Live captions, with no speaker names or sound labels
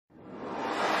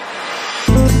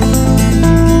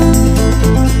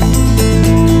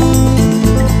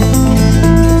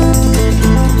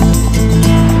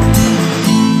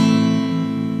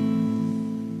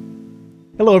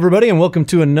Hello everybody, and welcome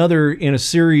to another in a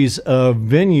series of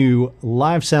Venue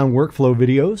live sound workflow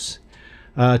videos.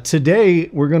 Today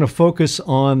we're going to focus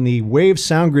on the Waves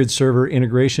SoundGrid server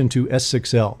integration to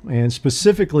S6L, and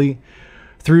specifically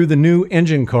through the new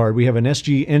engine card. We have an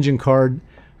SG engine card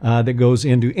that goes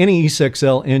into any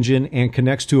S6L engine and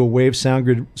connects to a Waves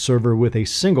SoundGrid server with a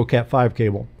single Cat5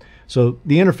 cable. So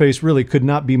the interface really could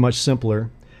not be much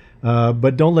simpler.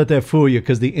 But don't let that fool you,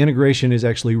 because the integration is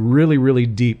actually really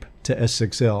deep to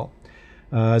S6L.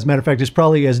 As a matter of fact, it's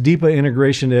probably as deep an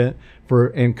integration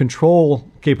and control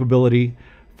capability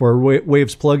for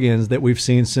Waves plugins that we've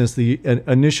seen since the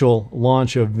initial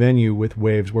launch of Venue with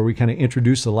Waves, where we kind of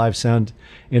introduced the live sound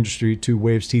industry to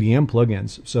Waves TDM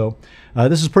plugins. So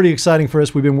this is pretty exciting for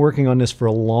us. We've been working on this for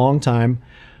a long time,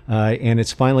 and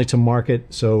it's finally to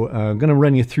market. So I'm going to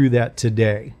run you through that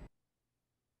today.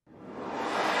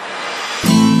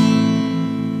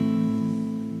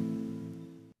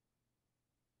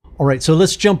 All right, so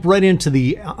let's jump right into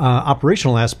the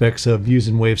operational aspects of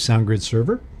using Waves SoundGrid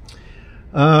server.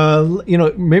 You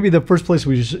know, maybe the first place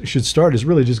we should start is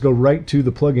really just go right to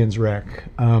the plugins rack.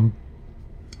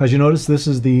 As you notice, this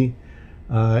is the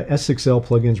S6L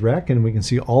plugins rack, and we can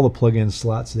see all the plugin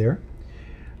slots there.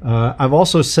 I've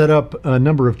also set up a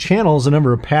number of channels, a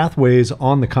number of pathways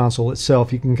on the console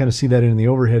itself. You can kind of see that in the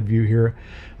overhead view here.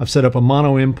 I've set up a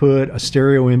mono input, a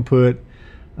stereo input,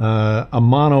 a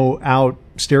mono out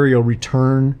stereo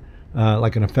return,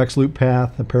 like an effects loop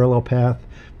path, a parallel path.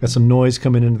 Got some noise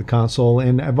coming into the console,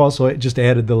 and I've also just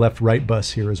added the left-right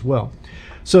bus here as well.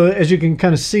 So as you can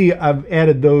kind of see, I've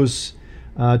added those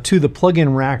to the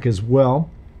plugin rack as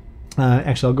well.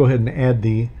 Actually, I'll go ahead and add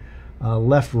the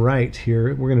left-right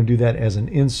here. We're going to do that as an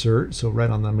insert, so right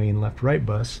on the main left-right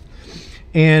bus.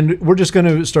 And we're just going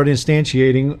to start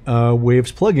instantiating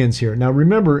Waves plugins here. Now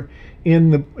remember,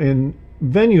 in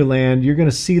Venue land, you're going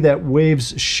to see that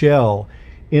Waves shell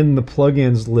in the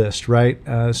plugins list, right?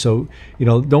 So, you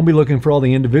know, don't be looking for all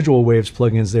the individual Waves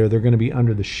plugins there. They're going to be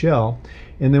under the shell.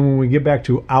 And then when we get back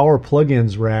to our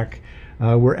plugins rack,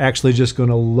 we're actually just going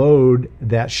to load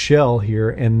that shell here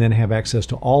and then have access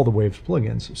to all the Waves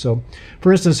plugins. So,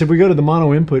 for instance, if we go to the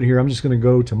mono input here, I'm just going to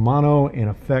go to mono and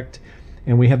effect,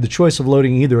 and we have the choice of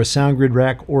loading either a SoundGrid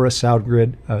rack or a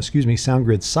SoundGrid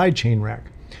sidechain rack.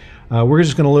 We're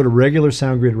just going to load a regular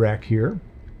SoundGrid rack here.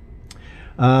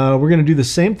 We're going to do the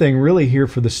same thing really here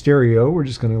for the stereo. We're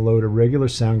just going to load a regular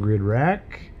SoundGrid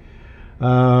rack.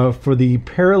 For the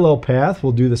parallel path,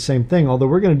 we'll do the same thing, although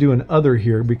we're going to do an other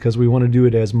here because we want to do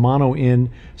it as mono in,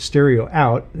 stereo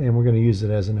out, and we're going to use it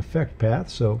as an effect path.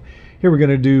 So here we're going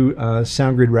to do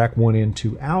SoundGrid rack 1 in,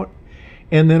 2 out.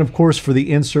 And then, of course, for the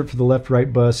insert for the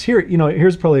left-right bus, here, you know,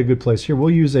 here's probably a good place. Here, we'll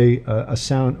use a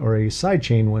sound or a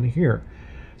sidechain one here.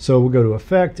 So we'll go to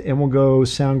Effect, and we'll go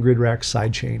SoundGrid Rack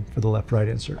Sidechain for the left-right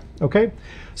insert. Okay,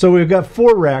 so we've got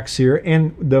 4 racks here,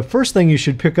 and the first thing you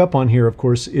should pick up on here, of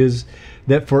course, is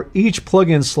that for each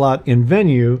plugin slot in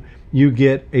Venue, you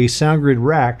get a SoundGrid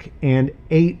rack and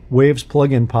 8 Waves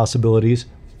plugin possibilities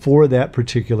for that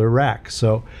particular rack.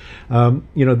 So,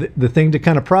 you know, the thing to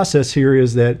kind of process here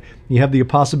is that you have the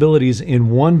possibilities in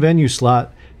one Venue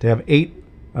slot to have 8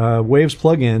 Waves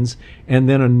plugins, and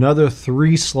then another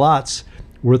 3 slots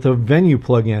worth of Venue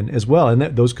plugin as well, and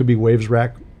those could be Waves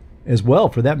rack as well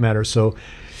for that matter. So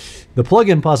the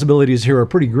plugin possibilities here are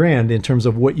pretty grand in terms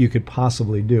of what you could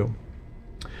possibly do.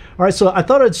 All right, so I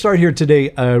thought I'd start here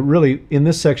today really in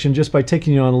this section just by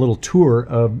taking you on a little tour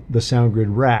of the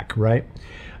SoundGrid rack, right?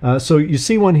 So you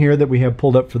see one here that we have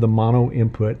pulled up for the mono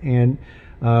input, and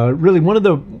really one of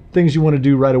the things you want to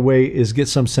do right away is get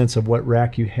some sense of what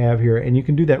rack you have here, and you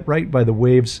can do that right by the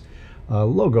Waves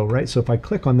logo, right? So if I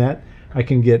click on that, I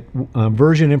can get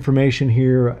version information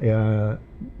here,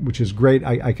 which is great.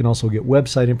 I can also get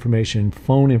website information,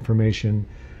 phone information,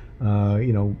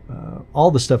 you know,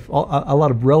 all the stuff, a lot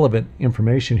of relevant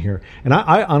information here. And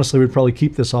I honestly would probably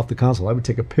keep this off the console. I would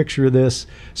take a picture of this,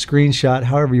 screenshot,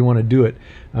 however you want to do it.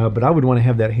 But I would want to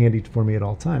have that handy for me at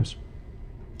all times.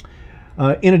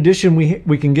 In addition,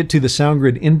 we can get to the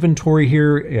SoundGrid inventory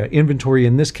here. Inventory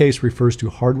in this case refers to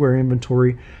hardware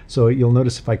inventory. So you'll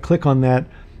notice if I click on that,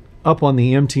 up on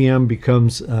the MTM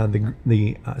becomes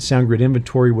the SoundGrid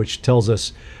inventory, which tells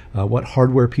us what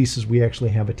hardware pieces we actually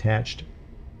have attached.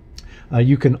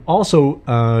 You can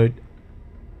also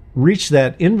reach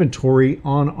that inventory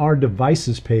on our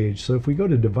devices page. So if we go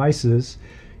to devices,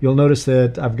 you'll notice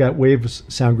that I've got Waves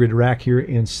SoundGrid rack here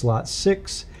in slot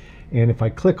 6. And if I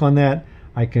click on that,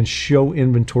 I can show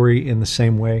inventory in the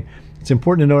same way. It's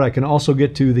important to note I can also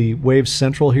get to the Waves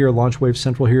Central here, launch Waves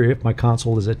Central here, if my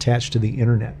console is attached to the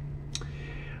internet.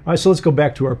 All right, so let's go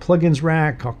back to our plugins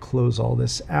rack. I'll close all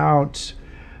this out.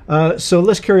 So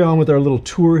let's carry on with our little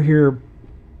tour here.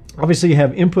 Obviously, you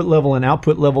have input level and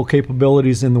output level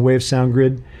capabilities in the Waves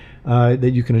SoundGrid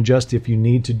that you can adjust if you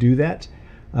need to do that.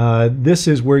 This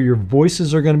is where your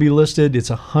voices are going to be listed. It's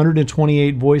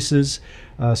 128 voices,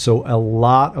 so a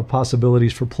lot of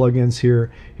possibilities for plugins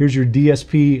here. Here's your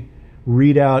DSP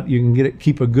readout. You can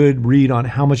keep a good read on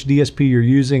how much DSP you're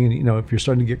using, and if you're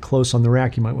starting to get close on the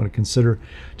rack, you might want to consider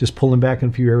just pulling back in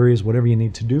a few areas, whatever you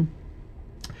need to do.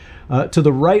 To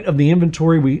the right of the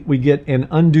inventory, we get an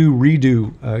undo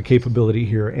redo capability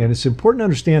here, and it's important to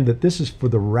understand that this is for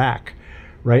the rack,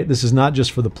 right? This is not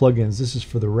just for the plugins, this is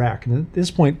for the rack. And at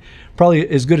this point, probably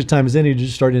as good a time as any to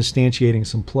just start instantiating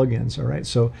some plugins. All right,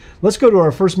 so let's go to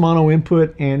our first mono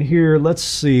input, and here, let's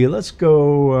see, let's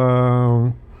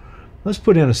go, let's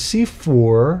put in a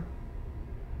C4.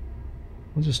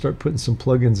 We'll just start putting some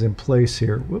plugins in place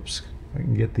here. Whoops, I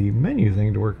can get the menu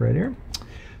thing to work right here.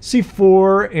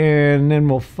 C4, and then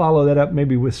we'll follow that up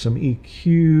maybe with some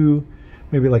EQ,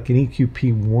 maybe like an EQ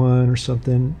P1 or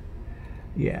something.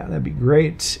 Yeah, that'd be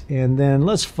great. And then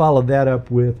let's follow that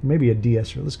up with maybe a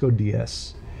de-esser. Let's go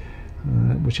DS,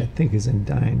 which I think is in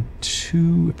Dyne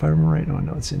 2, if I remember right. Oh,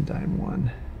 no, it's in Dyne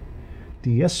 1.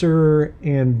 De-esser,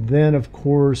 and then, of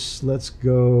course, let's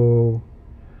go,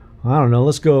 I don't know,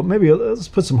 let's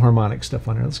put some harmonic stuff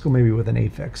on here. Let's go maybe with an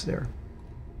Aphex there.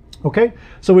 Okay,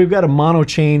 so we've got a mono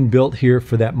chain built here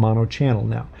for that mono channel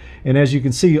now. And as you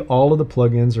can see, all of the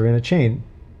plugins are in a chain,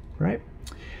 right?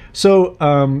 So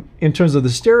in terms of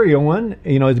the stereo one,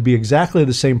 it'd be exactly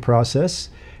the same process.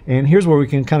 And here's where we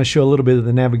can kind of show a little bit of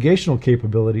the navigational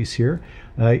capabilities here.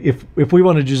 If we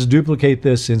want to just duplicate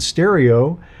this in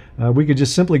stereo, we could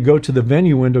just simply go to the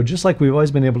Venue window, just like we've always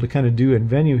been able to kind of do in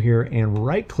Venue here, and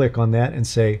right-click on that and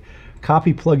say,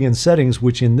 copy plugin settings,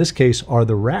 which in this case are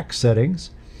the rack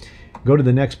settings. Go to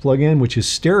the next plugin, which is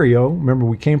stereo. Remember,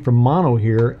 we came from mono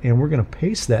here, and we're going to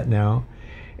paste that now.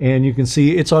 And you can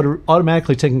see it's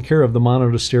automatically taking care of the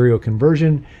mono to stereo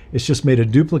conversion. It's just made a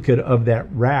duplicate of that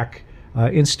rack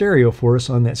in stereo for us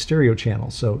on that stereo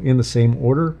channel. So in the same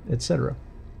order, etc.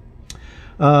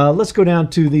 Let's go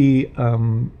down to the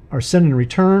our send and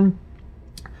return.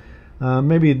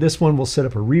 Maybe this one will set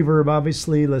up a reverb,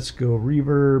 obviously. Let's go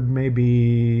reverb,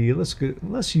 maybe,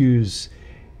 let's use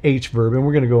H-verb, and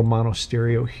we're going to go mono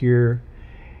stereo here.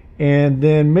 And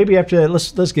then maybe after that,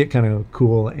 let's get kind of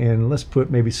cool, and let's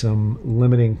put maybe some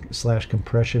limiting /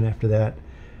 compression after that.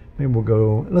 Maybe we'll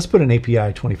go, let's put an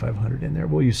API 2500 in there.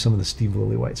 We'll use some of the Steve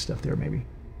Lillywhite stuff there maybe.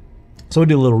 So we'll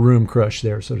do a little room crush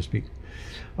there, so to speak.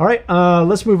 All right,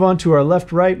 let's move on to our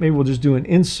left-right. Maybe we'll just do an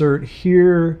insert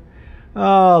here.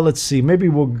 Let's see, maybe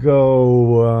we'll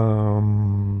go,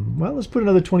 well, let's put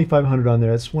another 2500 on there.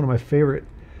 That's one of my favorite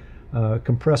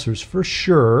compressors for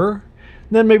sure.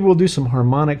 And then maybe we'll do some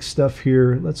harmonic stuff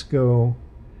here. Let's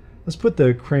put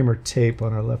the Kramer tape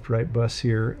on our left-right bus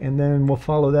here, and then we'll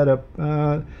follow that up.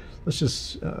 Let's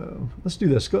do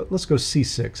this. Let's go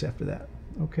C6 after that.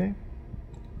 Okay.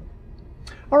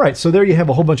 All right, so there you have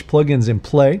a whole bunch of plugins in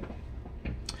play.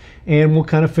 And we'll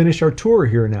kind of finish our tour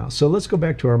here now. So let's go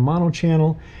back to our mono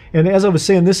channel. And as I was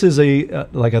saying, this is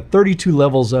like a 32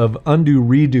 levels of undo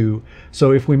redo.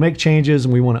 So if we make changes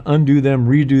and we want to undo them,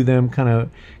 redo them, kind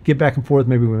of get back and forth,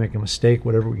 maybe we make a mistake,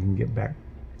 whatever, we can get back.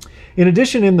 In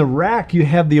addition, in the rack, you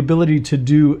have the ability to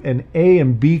do an A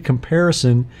and B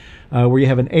comparison where you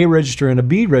have an A register and a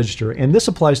B register. And this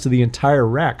applies to the entire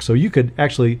rack. So you could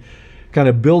actually kind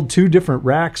of build two different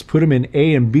racks, put them in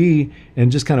A and B,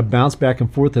 and just kind of bounce back and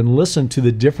forth and listen to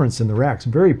the difference in the racks.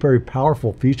 Very, very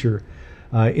powerful feature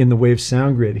in the Waves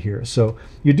SoundGrid here. So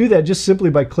you do that just simply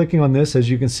by clicking on this. As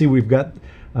you can see, we've got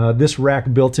this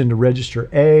rack built into register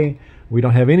A. We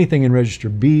don't have anything in register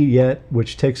B yet,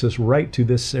 which takes us right to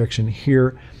this section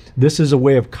here. This is a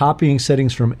way of copying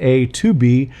settings from A to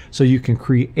B, so you can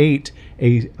create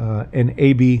an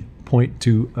AB point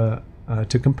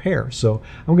to compare. So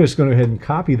I'm just going to go ahead and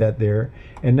copy that there,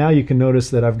 and now you can notice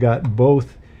that I've got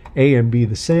both A and B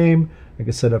the same. I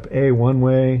can set up A one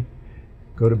way,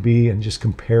 go to B, and just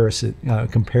compare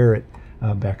it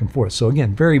back and forth. So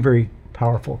again, very, very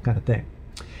powerful kind of thing.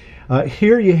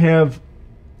 Here you have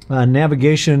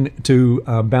navigation to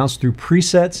bounce through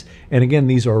presets, and again,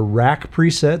 these are rack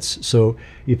presets. So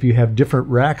if you have different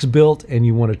racks built and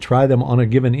you want to try them on a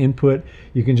given input,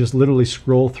 you can just literally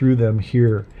scroll through them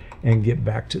here and get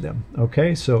back to them.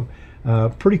 Okay, so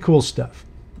pretty cool stuff.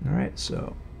 All right,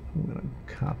 so I'm going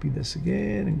to copy this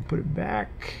again and put it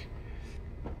back.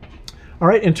 All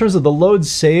right, in terms of the load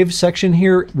save section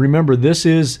here, remember this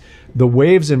is the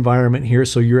Waves environment here,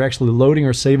 so you're actually loading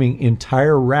or saving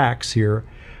entire racks here.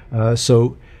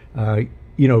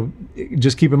 You you know,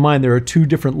 just keep in mind there are two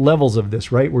different levels of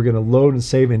this, right? We're going to load and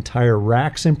save entire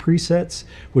racks and presets,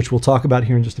 which we'll talk about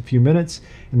here in just a few minutes.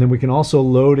 And then we can also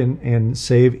load and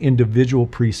save individual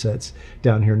presets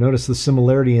down here. Notice the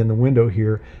similarity in the window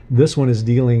here. This one is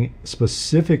dealing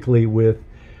specifically with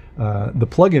the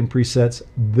plugin presets.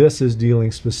 This is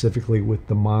dealing specifically with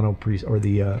the mono or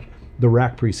the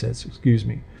rack presets, excuse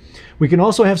me. We can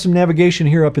also have some navigation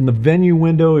here up in the venue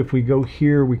window. If we go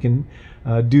here, we can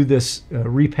do this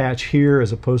repatch here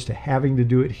as opposed to having to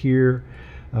do it here.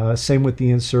 Same with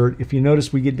the insert. If you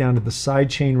notice, we get down to the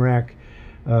sidechain rack.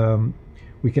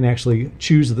 We can actually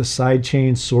choose the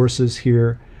sidechain sources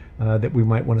here that we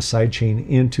might want to sidechain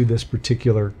into this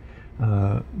particular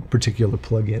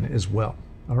plugin as well.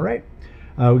 All right.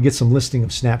 We get some listing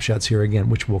of snapshots here again,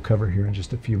 which we'll cover here in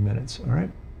just a few minutes. All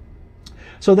right.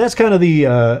 So that's kind of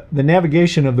the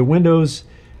navigation of the windows,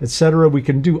 etc. We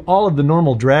can do all of the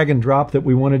normal drag and drop that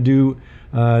we want to do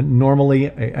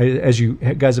normally, as you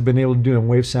guys have been able to do in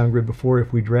Waves SoundGrid before.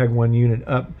 If we drag one unit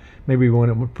up, maybe we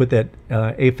want to put that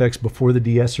affix before the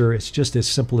de-esser. It's just as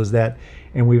simple as that,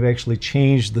 and we've actually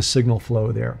changed the signal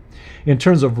flow there. In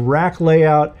terms of rack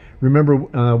layout, remember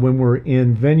when we're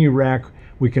in venue rack,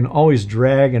 we can always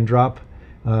drag and drop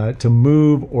to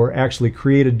move or actually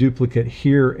create a duplicate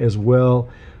here as well.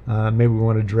 Maybe we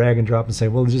want to drag and drop and say,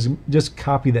 well, just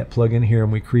copy that plugin here,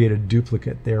 and we create a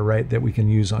duplicate there, right, that we can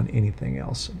use on anything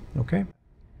else. Okay.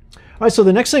 All right, so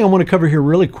the next thing I want to cover here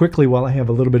really quickly while I have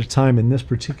a little bit of time in this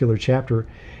particular chapter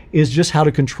is just how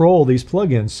to control these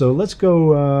plugins. So let's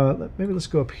go, maybe let's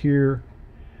go up here.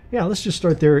 Yeah, let's just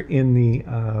start there in the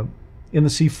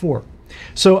C4.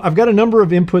 So I've got a number of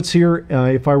inputs here.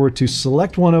 If I were to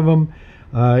select one of them,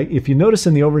 if you notice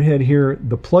in the overhead here,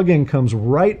 the plugin comes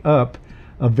right up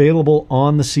available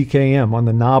on the CKM, on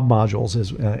the knob modules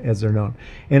as they're known.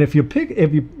 And if you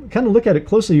kind of look at it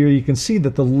closely here, you can see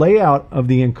that the layout of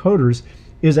the encoders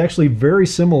is actually very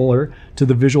similar to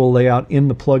the visual layout in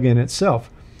the plugin itself,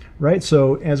 right?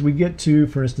 So as we get to,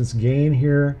 for instance, gain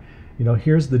here, you know,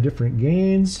 here's the different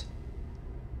gains.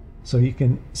 So you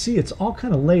can see it's all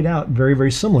kind of laid out very,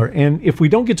 very similar. And if we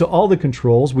don't get to all the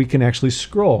controls, we can actually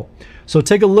scroll. So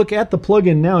take a look at the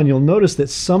plugin now, and you'll notice that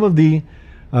some of the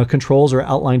controls are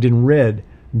outlined in red.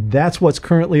 That's what's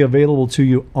currently available to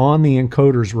you on the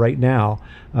encoders right now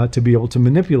to be able to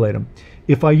manipulate them.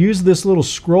 If I use this little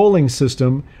scrolling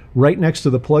system right next to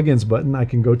the plugins button, I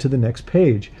can go to the next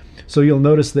page. So you'll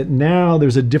notice that now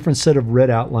there's a different set of red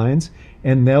outlines,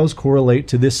 and those correlate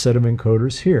to this set of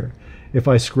encoders here. If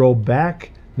I scroll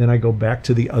back, then I go back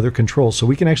to the other controls. So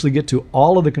we can actually get to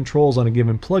all of the controls on a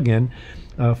given plugin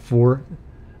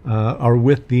or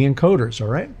with the encoders, all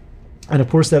right? And of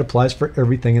course that applies for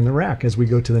everything in the rack. As we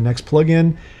go to the next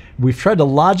plugin, we've tried to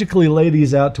logically lay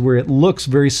these out to where it looks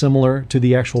very similar to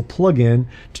the actual plugin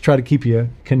to try to keep you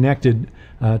connected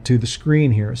to the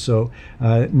screen here. So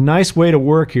nice way to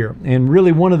work here. And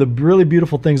really one of the really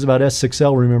beautiful things about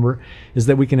S6L, remember, is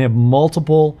that we can have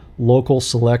multiple local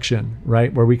selection,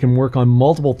 right? Where we can work on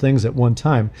multiple things at one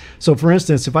time. So for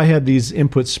instance, if I had these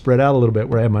inputs spread out a little bit,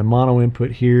 where I have my mono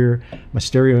input here, my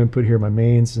stereo input here, my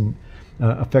mains, and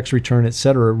effects return,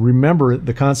 etc. Remember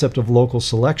the concept of local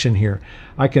selection here.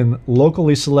 I can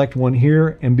locally select one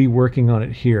here and be working on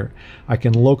it here. I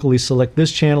can locally select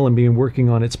this channel and be working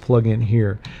on its plugin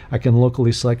here. I can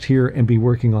locally select here and be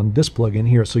working on this plugin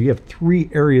here. So you have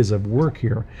 3 areas of work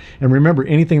here. And remember,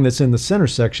 anything that's in the center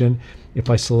section, if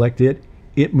I select it,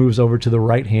 it moves over to the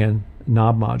right-hand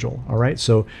knob module. All right,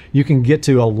 so you can get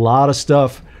to a lot of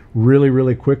stuff really,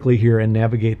 really quickly here and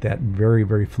navigate that very,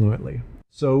 very fluently.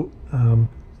 So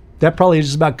that probably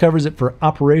just about covers it for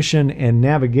operation and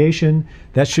navigation.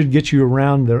 That should get you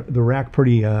around the rack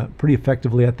pretty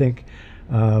effectively, I think.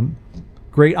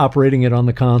 Great operating it on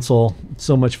the console.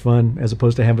 So much fun, as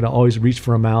opposed to having to always reach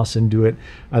for a mouse and do it.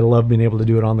 I love being able to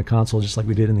do it on the console just like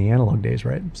we did in the analog days,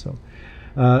 right? So,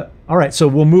 all right, so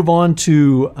we'll move on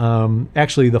to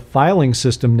actually the filing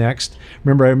system next.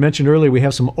 Remember, I mentioned earlier we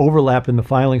have some overlap in the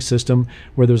filing system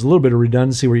where there's a little bit of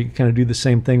redundancy where you can kind of do the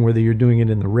same thing whether you're doing it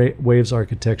in the Waves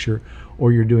architecture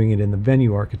or you're doing it in the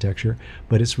venue architecture,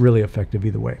 but it's really effective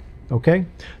either way. Okay,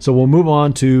 so we'll move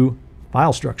on to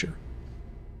file structure.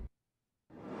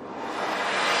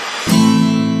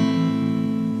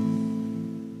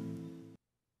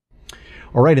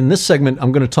 All right, in this segment,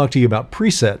 I'm going to talk to you about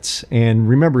presets. And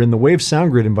remember, in the Waves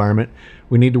SoundGrid environment,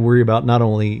 we need to worry about not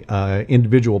only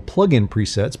individual plugin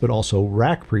presets, but also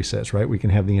rack presets, right? We can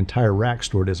have the entire rack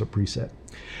stored as a preset.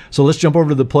 So let's jump over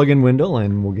to the plugin window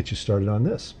and we'll get you started on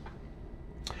this.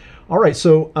 All right,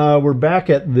 so we're back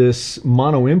at this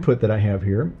mono input that I have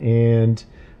here. And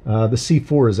The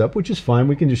C4 is up, which is fine.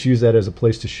 We can just use that as a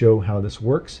place to show how this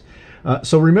works.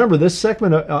 So remember, this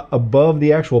segment above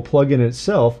the actual plugin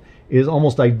itself is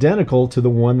almost identical to the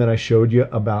one that I showed you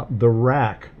about the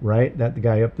rack, right? That the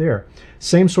guy up there.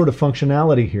 Same sort of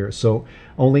functionality here. So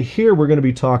only here we're going to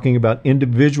be talking about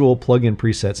individual plugin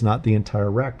presets, not the entire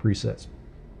rack presets.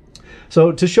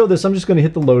 So to show this, I'm just going to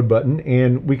hit the load button,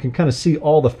 and we can kind of see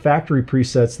all the factory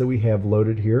presets that we have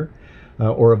loaded here,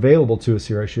 or available to us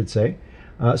here, I should say.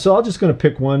 So I'm just going to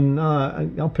pick one.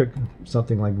 I'll pick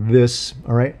something like this.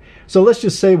 All right. So let's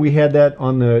just say we had that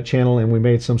on the channel and we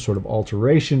made some sort of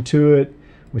alteration to it.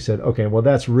 We said, okay, well,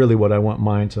 that's really what I want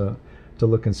mine to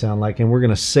look and sound like. And we're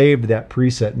going to save that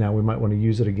preset now. We might want to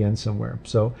use it again somewhere.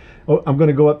 So I'm going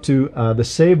to go up to the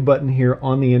save button here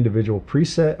on the individual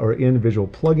preset or individual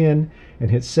plugin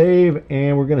and hit save.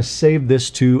 And we're going to save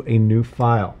this to a new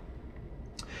file.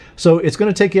 So it's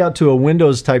going to take you out to a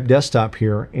Windows type desktop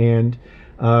here, and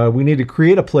we need to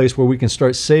create a place where we can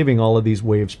start saving all of these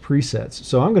Waves presets.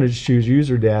 So I'm going to just choose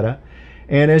user data.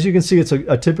 And as you can see, it's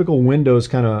a typical Windows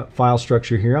kind of file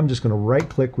structure here. I'm just going to right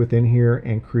click within here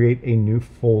and create a new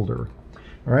folder.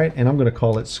 All right. And I'm going to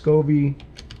call it Scovill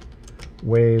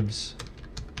Waves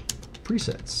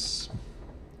Presets.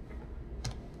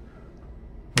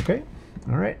 Okay.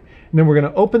 All right. And then we're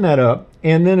going to open that up.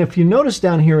 And then if you notice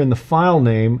down here in the file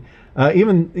name,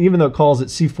 even though it calls it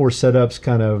C4 setups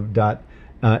kind of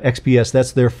 .xps,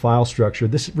 that's their file structure.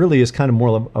 This really is kind of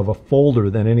more of a folder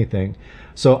than anything.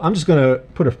 So I'm just going to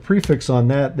put a prefix on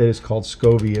that is called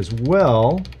Scovill as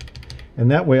well. And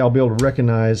that way I'll be able to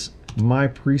recognize my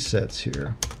presets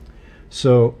here.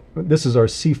 So this is our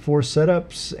C4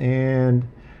 setups, and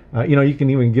you know, you can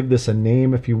even give this a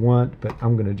name if you want, but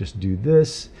I'm going to just do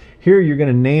this. Here you're going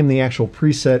to name the actual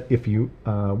preset if you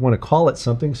want to call it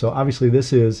something. So obviously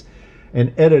this is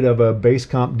an edit of a bass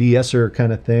comp de-esser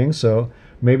kind of thing. So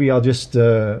maybe I'll just,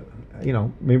 you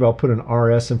know, maybe I'll put an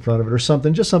RS in front of it or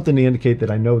something, just something to indicate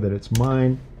that I know that it's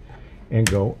mine, and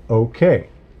go OK.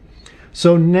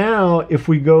 So now if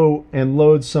we go and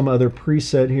load some other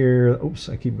preset here, oops,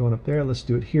 I keep going up there. Let's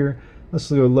do it here.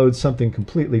 Let's go load something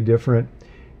completely different.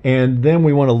 And then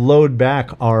we want to load back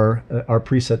our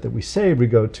preset that we saved. We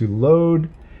go to load,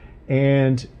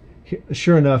 and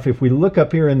sure enough, if we look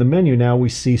up here in the menu now, we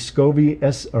see Scovill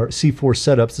C4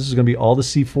 setups. This is going to be all the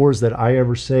C4s that I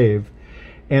ever save.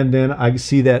 And then I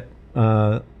see that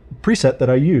preset that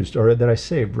I used or that I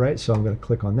saved, right? So I'm going to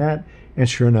click on that, and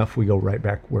sure enough, we go right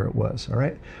back where it was. All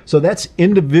right. So that's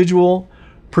individual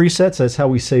presets. That's how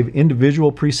we save individual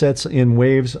presets in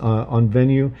Waves on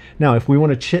Venue. Now, if we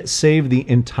want to save the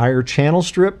entire channel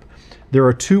strip, there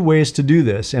are two ways to do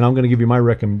this, and I'm going to give you my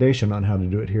recommendation on how to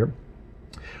do it here.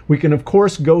 We can, of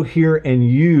course, go here and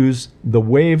use the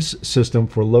Waves system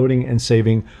for loading and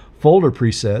saving folder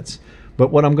presets.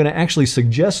 But what I'm going to actually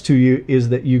suggest to you is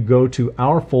that you go to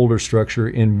our folder structure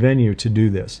in Venue to do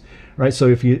this. Right? So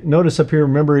if you notice up here,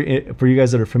 remember, for you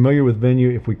guys that are familiar with Venue,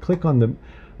 if we click on the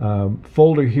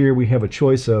folder here, we have a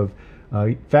choice of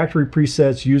factory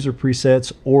presets, user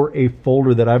presets, or a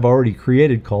folder that I've already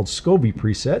created called Scovill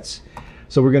presets.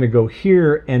 So we're going to go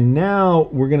here, and now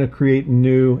we're going to create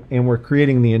new, and we're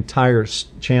creating the entire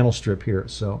channel strip here.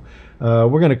 So we're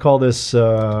going to call this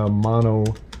mono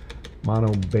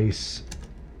bass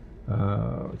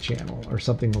channel or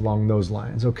something along those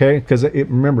lines, okay? Because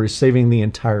remember, it's saving the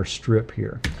entire strip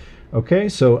here. Okay,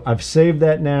 so I've saved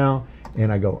that now,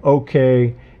 and I go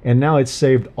OK, and now it's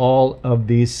saved all of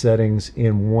these settings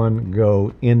in one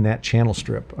go in that channel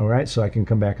strip. All right, so I can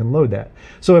come back and load that.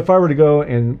 So if I were to go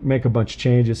and make a bunch of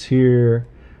changes here,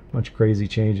 a bunch of crazy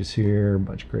changes here, a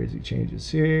bunch of crazy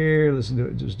changes here, let's do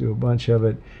it, just do a bunch of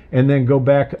it, and then go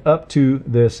back up to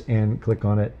this and click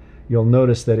on it, you'll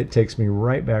notice that it takes me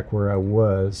right back where I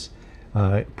was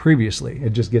previously.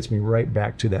 It just gets me right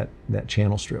back to that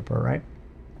channel strip. All right.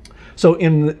 So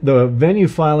in the Venue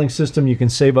filing system, you can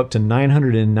save up to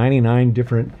 999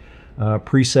 different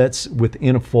presets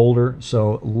within a folder.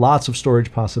 So lots of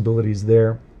storage possibilities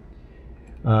there.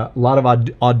 A lot of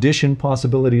audition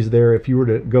possibilities there. If you were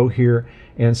to go here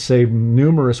and save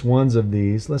numerous ones of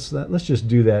these, let's just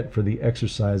do that for the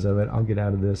exercise of it. I'll get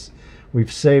out of this.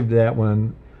 We've saved that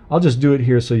one. I'll just do it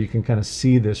here so you can kind of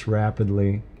see this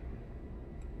rapidly.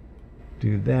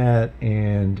 Do that,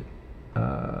 and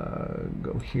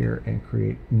go here and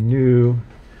create new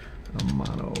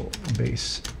mono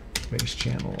bass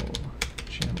channel.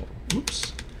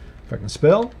 Oops, if I can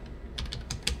spell.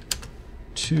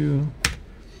 2.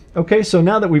 Okay, so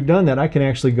now that we've done that, I can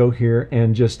actually go here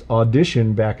and just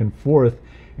audition back and forth,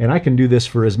 and I can do this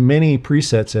for as many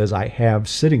presets as I have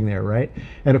sitting there, right?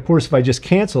 And of course, if I just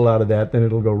cancel out of that, then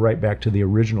it'll go right back to the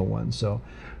original one. So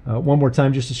one more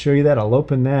time just to show you that. I'll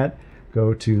open that,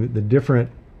 go to the different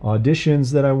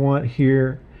auditions that I want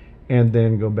here, and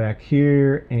then go back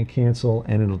here and cancel,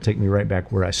 and it'll take me right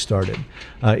back where I started.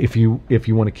 If you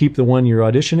want to keep the one you're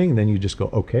auditioning, then you just go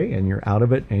OK, and you're out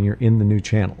of it, and you're in the new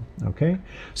channel. Okay,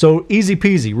 so easy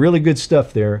peasy, really good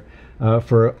stuff there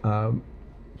for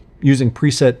using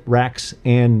preset racks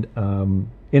and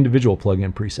individual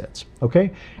plugin presets.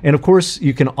 Okay, and of course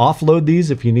you can offload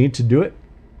these if you need to do it.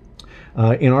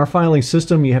 In our filing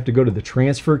system, you have to go to the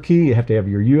transfer key. You have to have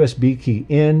your USB key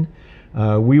in.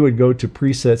 We would go to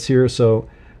presets here. So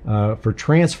for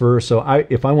transfer,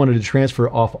 if I wanted to transfer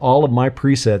off all of my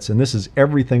presets, and this is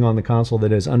everything on the console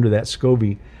that is under that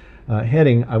Scovill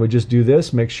heading, I would just do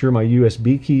this, make sure my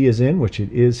USB key is in, which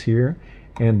it is here,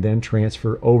 and then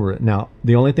transfer over it. Now,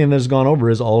 the only thing that has gone over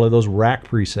is all of those rack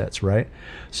presets, right?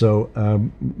 So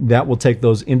that will take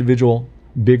those individual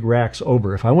big racks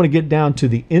over. If I want to get down to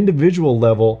the individual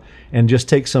level and just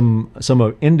take some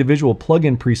of individual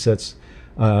plugin presets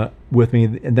with me,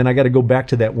 and then I got to go back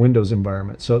to that Windows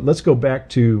environment. So let's go back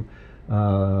to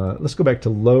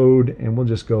load, and we'll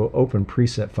just go open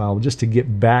preset file just to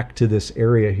get back to this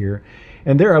area here.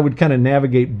 And there I would kind of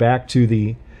navigate back to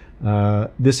the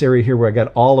this area here where I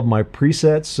got all of my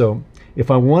presets. So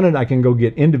if I wanted, I can go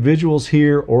get individuals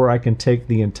here, or I can take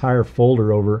the entire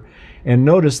folder over. And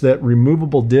notice that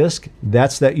removable disk,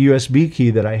 that's that USB key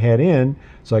that I had in,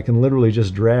 so I can literally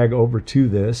just drag over to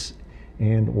this,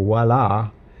 and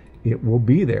voila, it will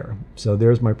be there. So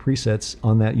there's my presets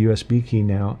on that USB key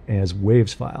now as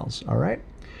Waves files. All right,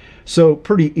 so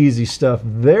pretty easy stuff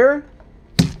there.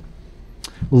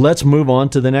 Let's move on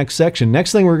to the next section.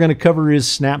 Next thing we're going to cover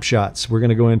is snapshots. We're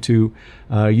going to go into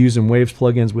using Waves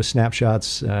plugins with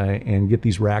snapshots and get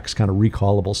these racks kind of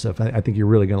recallable stuff. I think you're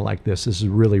really going to like this. This is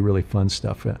really, really fun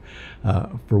stuff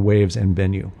for Waves and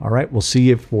Venue. All right, we'll see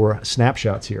you for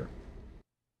snapshots here.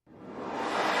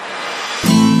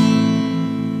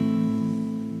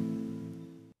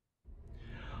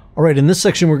 All right, in this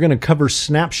section, we're going to cover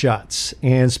snapshots,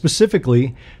 and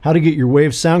specifically how to get your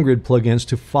Waves SoundGrid plugins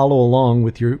to follow along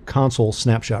with your console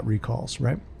snapshot recalls,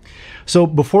 right? So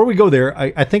before we go there,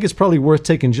 I think it's probably worth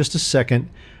taking just a second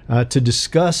to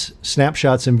discuss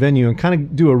snapshots in Venue and kind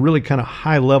of do a really kind of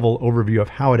high-level overview of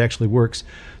how it actually works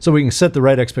so we can set the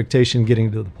right expectation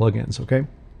getting to the plugins, okay?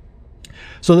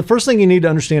 So the first thing you need to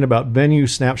understand about Venue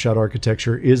snapshot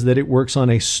architecture is that it works on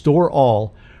a store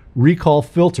all recall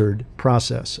filtered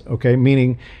process, okay?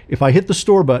 Meaning if I hit the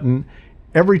store button,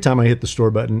 every time I hit the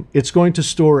store button, it's going to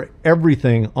store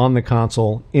everything on the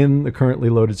console in the currently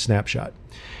loaded snapshot.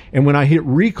 And when I hit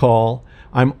recall,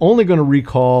 I'm only going to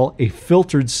recall a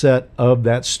filtered set of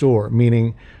that store,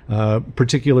 meaning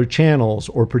particular channels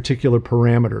or particular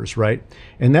parameters, right?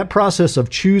 And that process of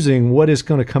choosing what is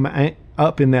going to come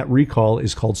up in that recall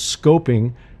is called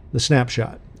scoping the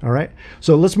snapshot. All right,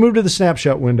 so let's move to the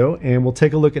snapshot window and we'll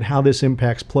take a look at how this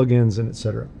impacts plugins and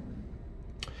etc.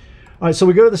 All right, so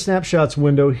we go to the snapshots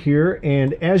window here,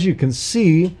 and as you can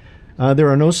see, there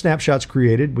are no snapshots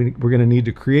created. We're going to need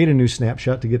to create a new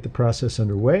snapshot to get the process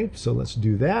underway. So let's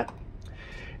do that.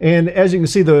 And as you can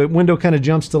see, the window kind of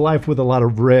jumps to life with a lot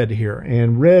of red here.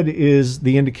 And red is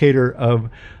the indicator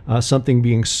of something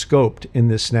being scoped in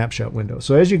this snapshot window.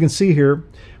 So as you can see here,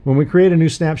 when we create a new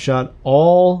snapshot,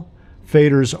 all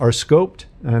faders are scoped,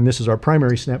 and this is our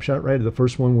primary snapshot, right? The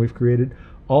first one we've created.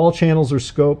 All channels are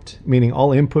scoped, meaning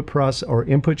all input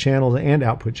channels and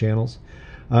output channels,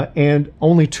 and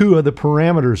only 2 of the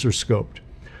parameters are scoped.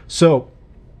 So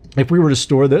if we were to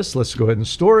store this, let's go ahead and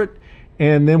store it,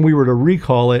 and then we were to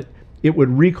recall it, it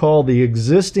would recall the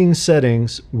existing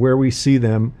settings where we see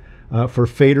them for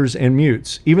faders and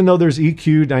mutes. Even though there's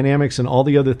EQ, dynamics, and all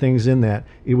the other things in that,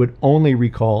 it would only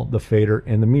recall the fader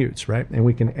and the mutes, right? And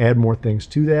we can add more things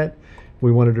to that. If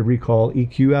we wanted to recall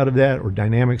EQ out of that or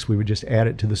dynamics, we would just add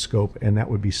it to the scope, and that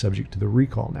would be subject to the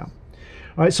recall now.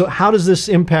 All right, so how does this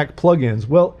impact plugins?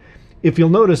 Well, if you'll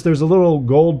notice, there's a little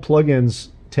gold plugins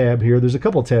tab here. There's a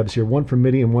couple tabs here, one for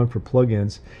MIDI and one for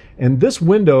plugins. And this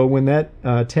window, when that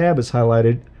tab is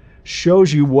highlighted,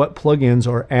 shows you what plugins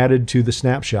are added to the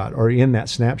snapshot or in that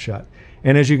snapshot.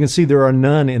 And as you can see, there are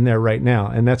none in there right now.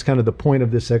 And that's kind of the point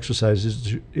of this exercise,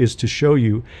 is to show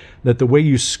you that the way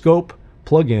you scope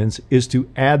plugins is to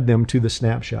add them to the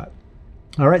snapshot.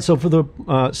 All right, so for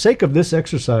the sake of this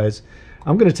exercise,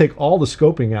 I'm going to take all the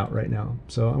scoping out right now.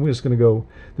 So I'm just going to go,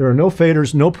 there are no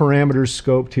faders, no parameters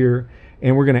scoped here,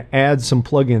 and we're going to add some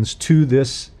plugins to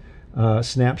this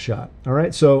snapshot. All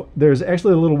right, so there's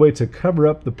actually a little way to cover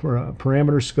up the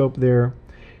parameter scope there,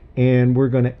 and we're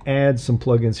going to add some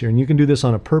plugins here. And you can do this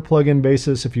on a per plugin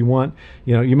basis if you want.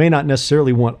 You know, you may not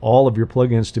necessarily want all of your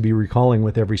plugins to be recalling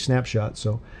with every snapshot.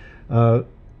 So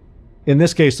in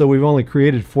this case, though, we've only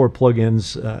created 4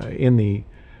 plugins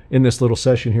in this little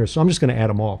session here. So I'm just going to add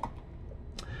them all.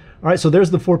 All right, so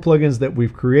there's the 4 plugins that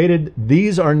we've created.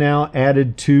 These are now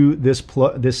added to this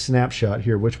snapshot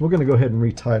here, which we're going to go ahead and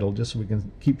retitle just so we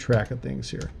can keep track of things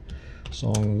here.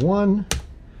 Song 1.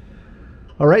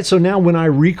 All right, so now when I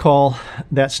recall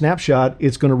that snapshot,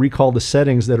 it's going to recall the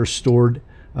settings that are stored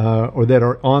or that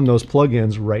are on those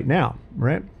plugins right now,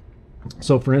 right?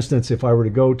 So for instance, if I were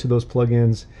to go to those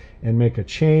plugins and make a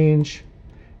change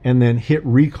and then hit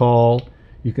recall,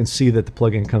 you can see that the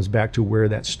plugin comes back to where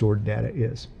that stored data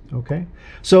is, okay?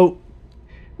 So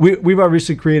we've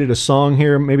obviously created a song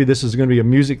here. Maybe this is going to be a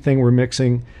music thing we're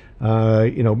mixing.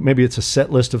 You know, maybe it's a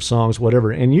set list of songs,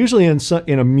 whatever. And usually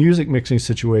in a music mixing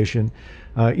situation,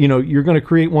 you know, you're going to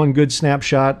create one good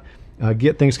snapshot,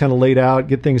 get things kind of laid out,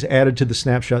 get things added to the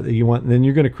snapshot that you want, and then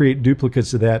you're going to create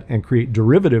duplicates of that and create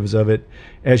derivatives of it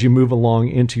as you move along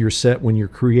into your set when you're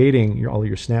creating all of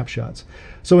your snapshots.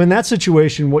 So in that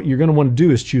situation, what you're going to want to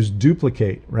do is choose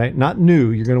duplicate, right? Not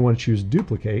new, you're going to want to choose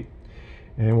duplicate.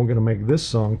 And we're going to make this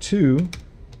song 2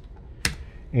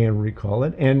 and recall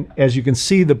it. And as you can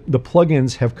see, the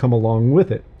plugins have come along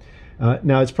with it.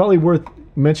 Now, it's probably worth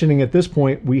mentioning at this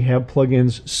point, we have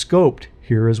plugins scoped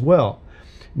here as well.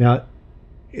 Now,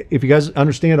 if you guys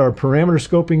understand our parameter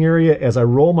scoping area, as I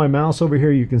roll my mouse over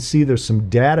here, you can see there's some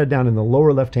data down in the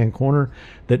lower left-hand corner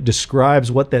that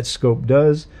describes what that scope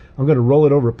does. I'm going to roll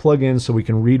it over plugins so we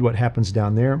can read what happens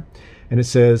down there. And it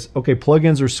says, okay,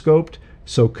 plugins are scoped,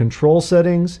 so control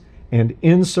settings and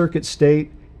in-circuit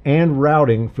state and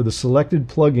routing for the selected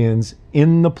plugins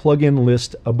in the plugin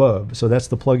list above. So that's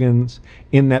the plugins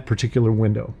in that particular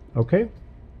window, okay?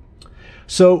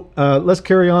 So let's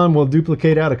carry on. We'll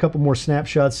duplicate out a couple more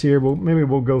snapshots here. Maybe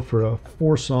we'll go for a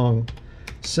 4-song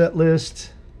set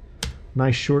list.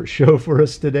 Nice short show for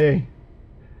us today.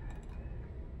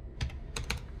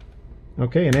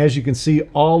 Okay, and as you can see,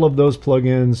 all of those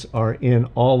plugins are in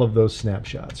all of those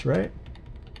snapshots, right?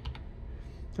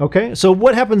 Okay, so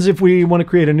what happens if we want to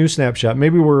create a new snapshot?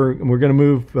 Maybe we're going to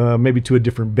move maybe to a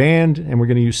different band and we're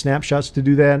going to use snapshots to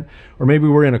do that. Or maybe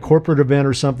we're in a corporate event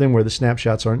or something where the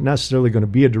snapshots aren't necessarily going to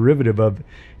be a derivative of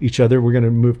each other. We're going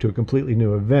to move to a completely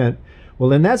new event.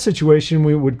 Well, in that situation,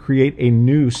 we would create a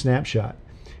new snapshot.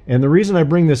 And the reason I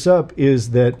bring this up is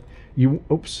that you,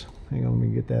 oops, hang on, let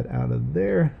me get that out of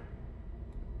there.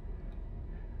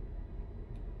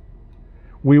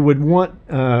 We would want,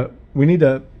 we need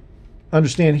to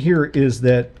understand here is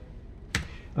that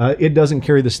it doesn't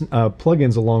carry the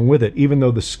plugins along with it. Even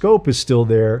though the scope is still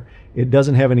there, it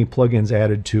doesn't have any plugins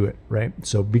added to it, right?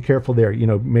 So be careful there. You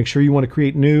know, make sure you want to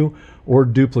create new or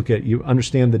duplicate. You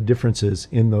understand the differences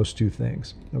in those two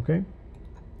things, okay?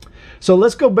 So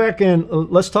let's go back and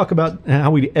let's talk about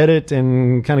how we edit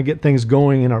and kind of get things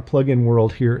going in our plugin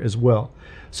world here as well.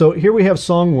 So here we have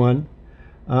song 1.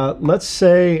 Let's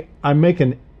say I make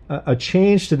a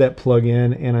change to that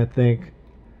plugin and I think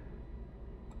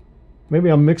maybe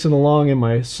I'm mixing along in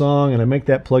my song and I make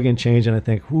that plugin change and I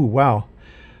think, ooh, wow.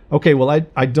 Okay, well,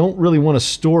 I don't really want to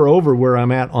store over where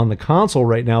I'm at on the console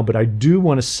right now, but I do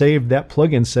want to save that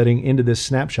plugin setting into this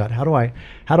snapshot. How do I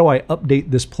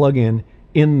update this plugin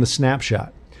in the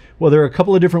snapshot? Well, there are a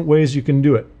couple of different ways you can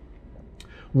do it.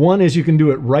 One is you can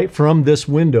do it right from this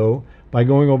window by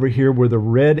going over here where the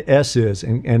red S is,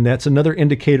 and that's another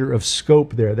indicator of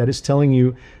scope there. That is telling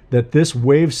you that this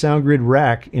Waves SoundGrid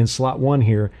rack in slot 1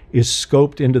 here is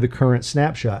scoped into the current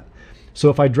snapshot. So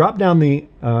if I drop down the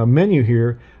menu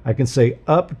here, I can say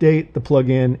update the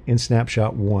plugin in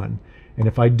snapshot 1. And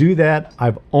if I do that,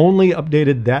 I've only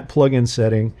updated that plugin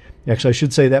setting. Actually, I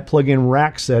should say that plugin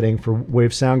rack setting for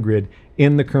Waves SoundGrid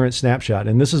in the current snapshot.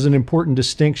 And this is an important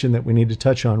distinction that we need to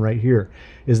touch on right here,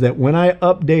 is that when I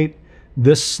update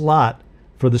this slot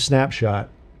for the snapshot,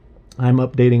 I'm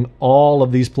updating all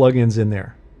of these plugins in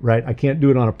there, right? I can't do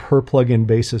it on a per plugin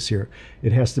basis here.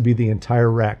 It has to be the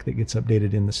entire rack that gets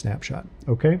updated in the snapshot,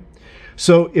 okay?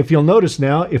 So if you'll notice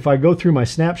now, if I go through my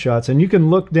snapshots, and you can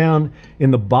look down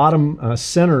in the bottom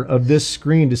center of this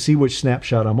screen to see which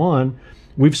snapshot I'm on,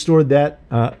 we've stored that,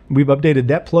 we've updated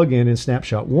that plugin in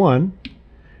snapshot 1,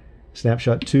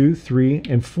 snapshot 2, 3,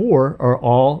 and 4 are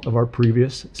all of our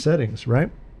previous settings,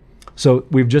 right? So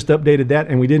we've just updated that,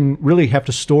 and we didn't really have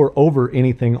to store over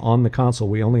anything on the console.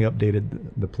 We only updated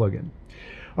the plugin.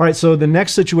 All right, so the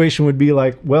next situation would be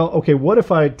like, well, okay, what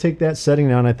if I take that setting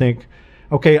now and I think,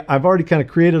 okay, I've already kind of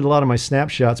created a lot of my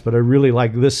snapshots, but I really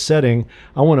like this setting.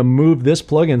 I want to move this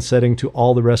plugin setting to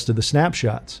all the rest of the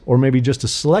snapshots, or maybe just a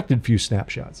selected few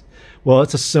snapshots. Well,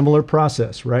 it's a similar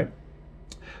process, right?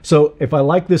 So if I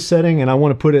like this setting and I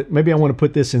want to put it, maybe I want to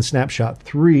put this in snapshot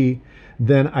 3,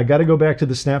 then I got to go back to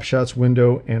the snapshots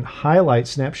window and highlight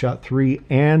snapshot 3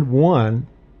 and 1,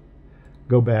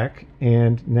 go back,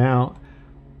 and now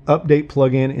update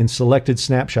plugin in selected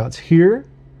snapshots here,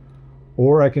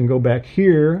 or I can go back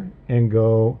here and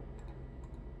go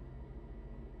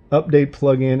update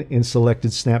plugin in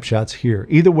selected snapshots here.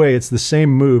 Either way, it's the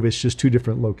same move, it's just 2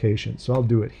 different locations. So I'll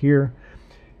do it here.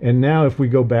 And now if we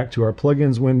go back to our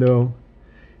plugins window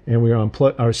and we're on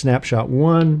our snapshot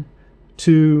 1,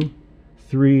 2,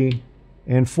 3,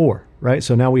 and 4, right?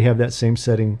 So now we have that same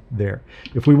setting there.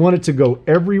 If we want it to go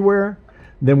everywhere,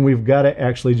 then we've got to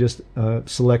actually just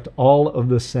select all of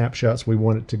the snapshots we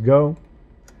want it to go.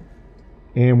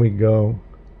 And we go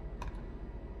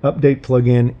update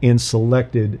plugin in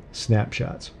selected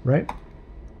snapshots, right?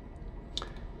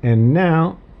 And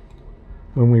now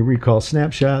when we recall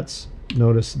snapshots,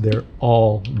 notice they're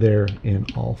all there in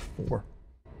all 4.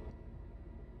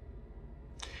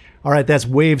 All right, that's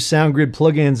Waves SoundGrid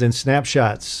plugins and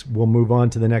snapshots. We'll move on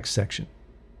to the next section.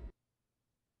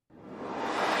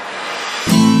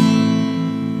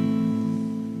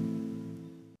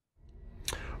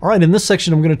 All right, in this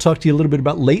section, I'm going to talk to you a little bit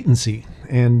about latency.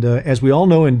 And as we all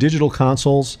know, in digital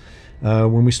consoles,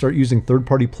 when we start using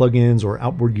third-party plugins or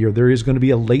outboard gear, there is going to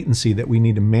be a latency that we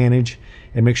need to manage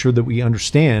and make sure that we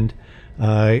understand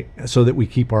so that we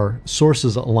keep our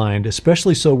sources aligned,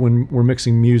 especially so when we're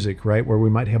mixing music, right, where we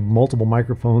might have multiple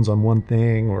microphones on one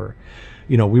thing, or,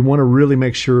 you know, we want to really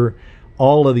make sure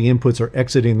all of the inputs are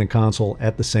exiting the console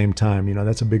at the same time. You know,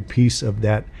 that's a big piece of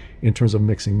that in terms of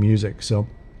mixing music. So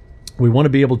we want to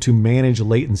be able to manage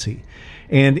latency.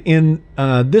 And in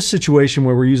this situation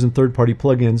where we're using third-party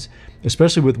plugins,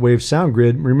 especially with Waves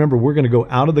SoundGrid, remember, we're going to go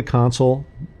out of the console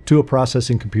to a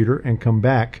processing computer and come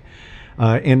back.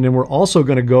 And then we're also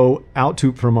going to go out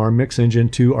from our mix engine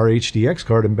to our HDX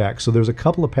card and back. So there's a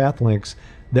couple of path links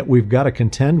that we've got to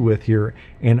contend with here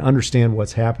and understand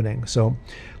what's happening. So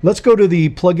let's go to the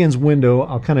plugins window.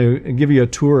 I'll kind of give you a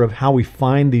tour of how we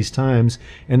find these times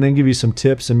and then give you some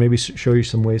tips and maybe show you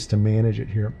some ways to manage it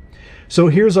here. So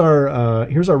here's our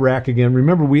rack again.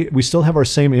 Remember, we still have our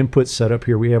same input set up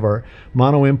here. We have our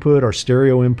mono input, our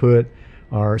stereo input,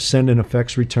 our send and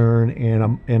effects return,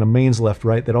 and a mains left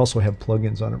right that also have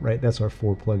plugins on it, right? That's our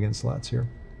 4 plugin slots here.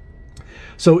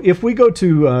 So if we go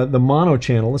to the mono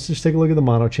channel, let's just take a look at the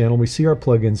mono channel. We see our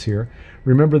plugins here.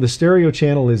 Remember, the stereo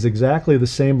channel is exactly the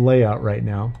same layout right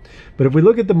now. But if we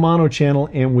look at the mono channel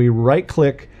and we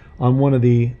right-click on one of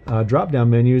the drop-down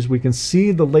menus, we can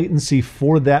see the latency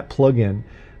for that plugin.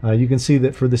 You can see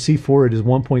that for the C4 it is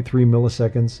 1.3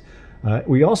 milliseconds.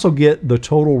 We also get the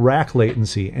total rack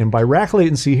latency. And by rack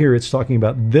latency here, it's talking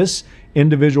about this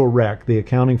individual rack, the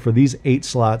accounting for these 8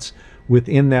 slots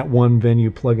within that one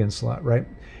venue plugin slot, right?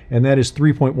 And that is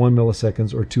 3.1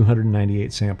 milliseconds or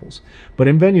 298 samples. But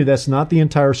in venue, that's not the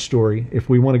entire story. If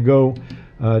we want to go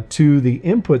to the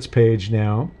inputs page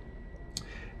now,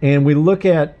 and we look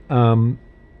at,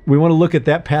 we want to look at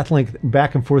that path link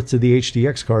back and forth to the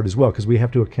HDX card as well, because we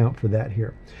have to account for that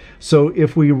here. So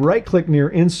if we right-click near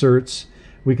inserts,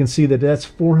 we can see that that's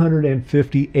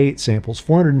 458 samples,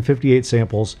 458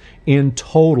 samples in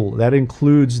total. That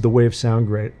includes the Waves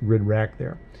SoundGrid rack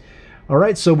there. All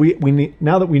right, so we need,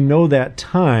 now that we know that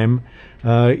time,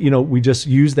 you know, we just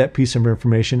use that piece of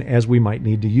information as we might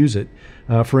need to use it.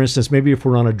 For instance, maybe if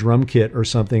we're on a drum kit or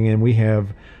something and we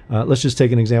have, let's just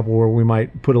take an example where we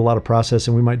might put a lot of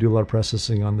processing. We might do a lot of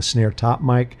processing on the snare top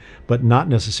mic, but not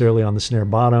necessarily on the snare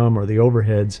bottom or the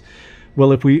overheads.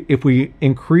 Well, if we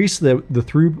increase the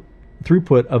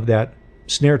throughput of that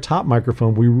snare top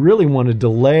microphone, we really want to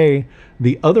delay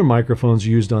the other microphones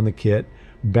used on the kit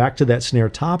back to that snare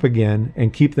top again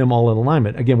and keep them all in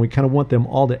alignment. Again, we kind of want them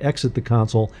all to exit the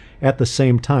console at the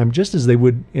same time, just as they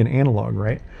would in analog,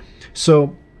 right?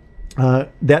 So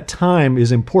that time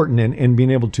is important, and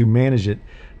being able to manage it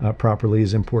properly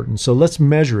is important. So let's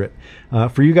measure it.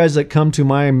 For you guys that come to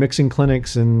my mixing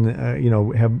clinics and you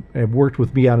know, have worked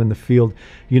with me out in the field,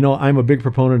 you know I'm a big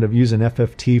proponent of using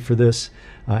FFT for this.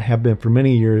 Have been for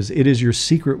many years. It is your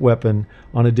secret weapon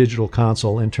on a digital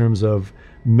console in terms of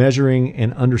measuring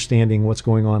and understanding what's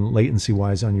going on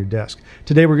latency-wise on your desk.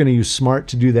 Today we're going to use Smart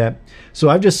to do that. So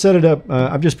I've just set it up.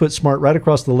 I've just put Smart right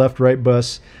across the left-right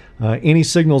bus. Any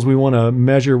signals we want to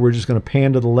measure, we're just going to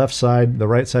pan to the left side. The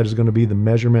right side is going to be the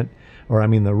measurement or I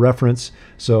mean the reference.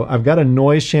 So I've got a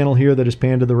noise channel here that is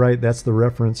panned to the right. That's the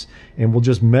reference. And we'll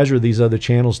just measure these other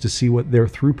channels to see what their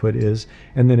throughput is.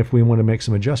 And then if we want to make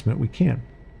some adjustment, we can.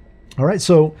 All right,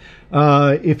 so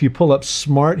if you pull up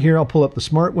Smart here, I'll pull up the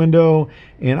Smart window,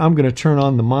 and I'm going to turn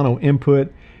on the mono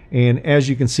input. And as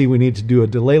you can see, we need to do a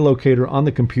delay locator on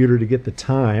the computer to get the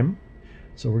time.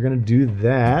 So we're going to do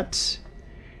that.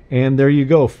 And there you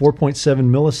go, 4.7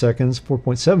 milliseconds,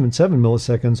 4.77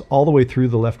 milliseconds, all the way through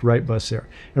the left-right bus there.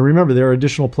 And remember, there are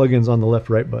additional plugins on the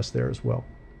left-right bus there as well.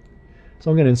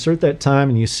 So I'm going to insert that time,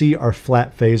 and you see our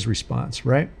flat phase response,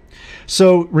 right?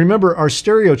 So remember our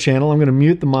stereo channel, I'm going to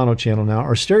mute the mono channel now.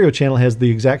 Our stereo channel has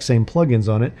the exact same plugins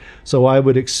on it, so I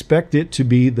would expect it to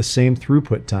be the same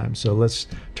throughput time. So let's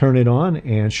turn it on,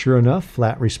 and sure enough,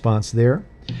 flat response there.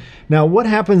 Now what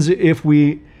happens if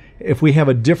we have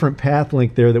a different path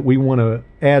link there that we want to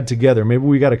add together? Maybe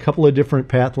we got a couple of different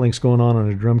path links going on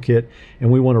a drum kit,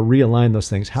 and we want to realign those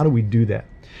things. How do we do that?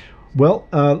 Well,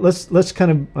 let's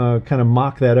kind of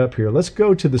mock that up here. Let's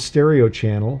go to the stereo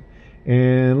channel,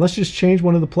 and let's just change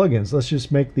one of the plugins. Let's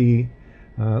just make the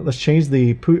let's change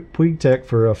the Puig Tech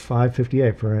for a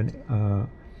 558 for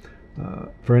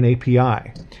an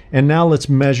API, and now let's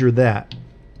measure that.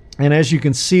 And as you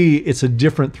can see, it's a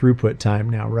different throughput time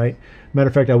now, right? Matter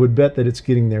of fact, I would bet that it's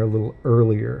getting there a little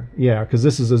earlier. Yeah, because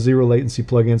this is a zero latency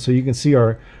plugin, so you can see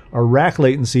our rack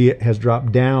latency has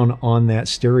dropped down on that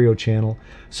stereo channel.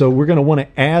 So we're going to want to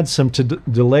add some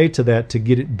delay to that to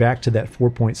get it back to that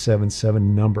 4.77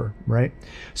 number, right?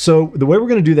 So the way we're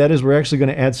going to do that is we're actually going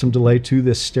to add some delay to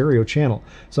this stereo channel.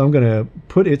 So I'm going to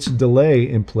put its delay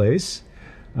in place.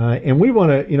 And we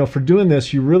want to, you know, for doing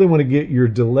this, you really want to get your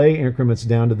delay increments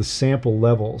down to the sample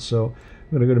level. So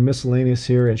I'm going to go to miscellaneous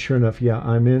here, and sure enough, yeah,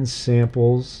 I'm in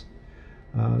samples.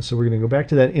 So we're going to go back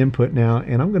to that input now,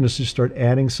 and I'm going to just start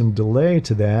adding some delay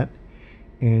to that,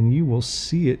 and you will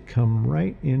see it come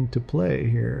right into play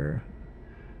here.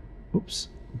 Oops,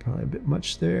 probably a bit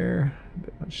much there, a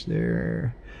bit much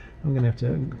there. I'm going to have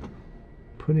to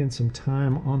put in some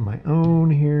time on my own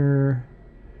here.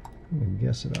 I'm going to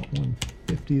guess about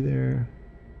 150 there,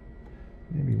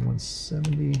 maybe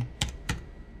 170.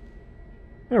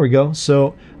 There we go.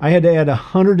 So I had to add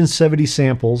 170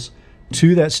 samples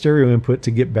to that stereo input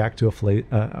to get back to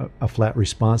a flat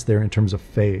response there in terms of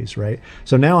phase, right?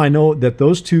 So now I know that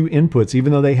those two inputs,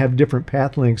 even though they have different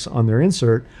path links on their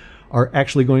insert, are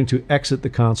actually going to exit the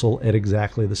console at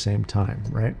exactly the same time,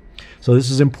 right? So this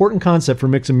is an important concept for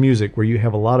mixing music, where you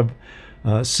have a lot of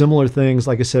similar things.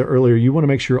 Like I said earlier, you want to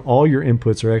make sure all your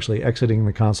inputs are actually exiting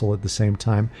the console at the same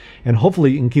time, and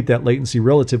hopefully you can keep that latency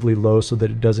relatively low so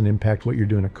that it doesn't impact what you're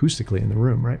doing acoustically in the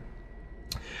room, right?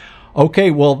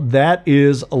 Okay, well, that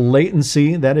is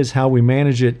latency. That is how we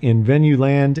manage it in Venue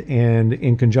land and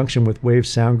in conjunction with Waves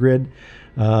SoundGrid.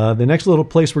 The next little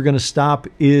place we're going to stop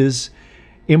is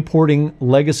importing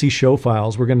legacy show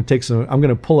files. We're going to take some, I'm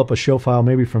going to pull up a show file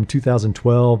maybe from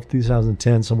 2012,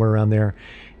 2010, somewhere around there,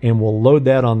 and we'll load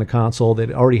that on the console that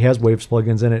already has Waves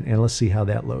plugins in it, and let's see how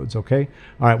that loads, okay?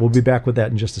 All right, we'll be back with that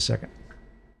in just a second.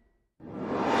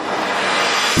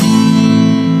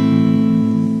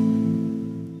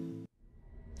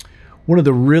 One of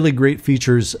the really great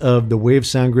features of the Waves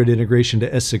SoundGrid integration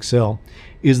to S6L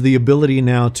is the ability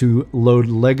now to load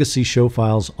legacy show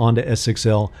files onto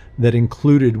S6L that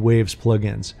included Waves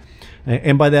plugins.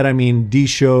 And by that I mean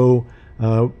DShow,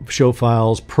 show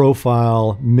files,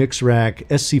 Profile, MixRack,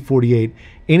 SC48,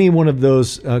 any one of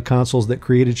those consoles that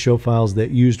created show files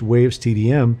that used Waves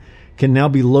TDM can now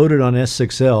be loaded on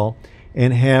S6L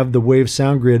and have the Waves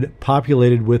SoundGrid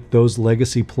populated with those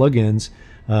legacy plugins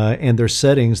and their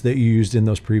settings that you used in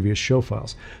those previous show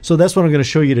files. So that's what I'm going to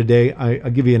show you today.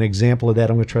 I'll give you an example of that.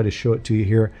 I'm going to try to show it to you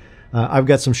here. I've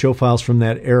got some show files from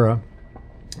that era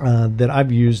that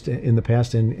I've used in the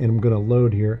past, and I'm going to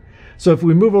load here. So if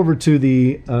we move over to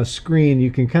the screen,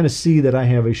 you can kind of see that I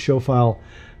have a show file,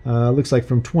 looks like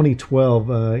from 2012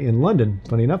 in London,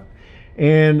 funny enough.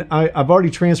 And I've already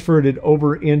transferred it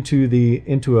over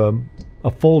into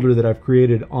a folder that I've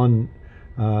created on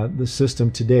the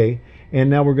system today. And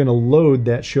now we're going to load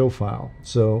that show file.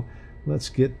 So let's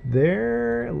get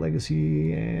there,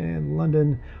 legacy and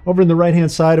London. Over on the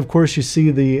right-hand side, of course, you see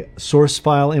the source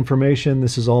file information.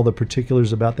 This is all the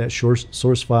particulars about that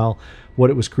source file, what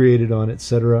it was created on,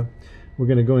 etc. We're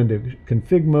going to go into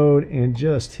config mode and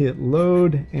just hit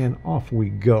load, and off we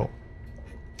go.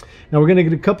 Now we're going to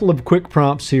get a couple of quick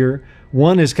prompts here.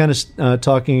 One is kind of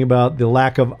talking about the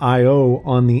lack of I/O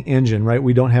on the engine, right?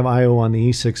 We don't have I/O on the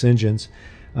E6 engines.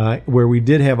 where we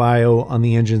did have I/O on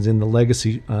the engines in the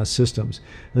legacy systems.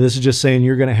 Now, this is just saying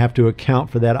you're going to have to account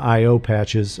for that I/O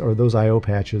patches, or those I/O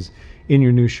patches, in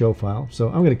your new show file. So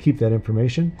I'm going to keep that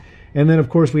information. And then, of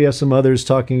course, we have some others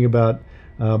talking about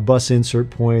bus insert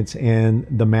points and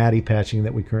the MADI patching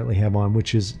that we currently have on,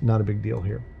 which is not a big deal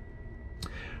here.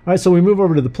 All right, so we move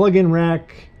over to the plug-in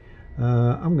rack.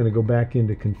 I'm going to go back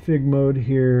into config mode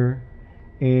here,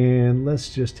 and let's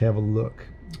just have a look.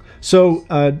 So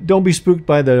don't be spooked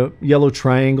by the yellow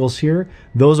triangles here.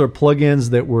 Those are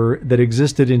plugins that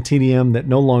existed in TDM that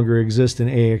no longer exist in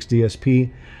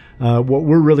AXDSP. What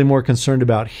we're really more concerned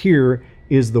about here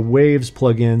is the Waves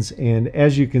plugins, and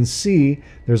as you can see,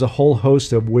 there's a whole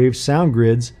host of Waves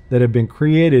SoundGrids that have been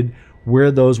created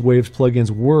where those Waves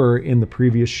plugins were in the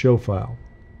previous show file.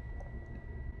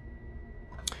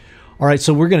 All right,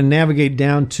 so we're going to navigate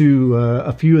down to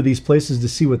a few of these places to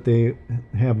see what they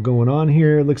have going on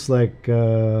here. It looks like,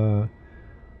 let's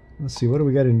see, what do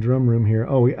we got in drum room here?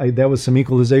 Oh, that was some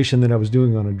equalization that I was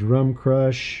doing on a drum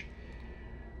crush.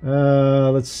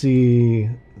 Let's see,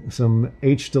 some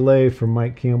H delay from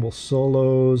Mike Campbell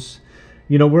solos.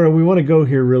 You know, where we want to go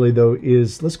here really though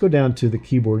is, let's go down to the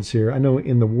keyboards here. I know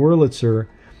in the Wurlitzer,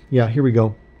 yeah, here we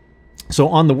go. So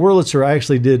on the Wurlitzer, I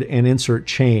actually did an insert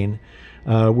chain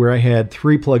where I had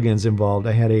 3 plugins involved.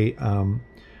 I had a,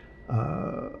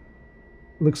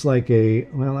 looks like a,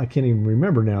 well, I can't even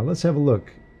remember now. Let's have a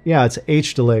look. Yeah, it's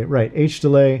H delay, right, H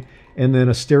delay, and then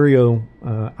a stereo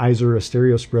iser, a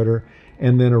stereo spreader,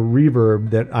 and then a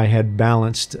reverb that I had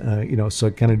balanced, you know,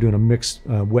 so kind of doing a mixed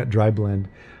wet-dry blend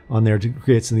on there to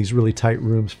create some of these really tight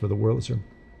rooms for the Wurlitzer.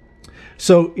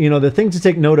 So, you know, the thing to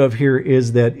take note of here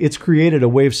is that it's created a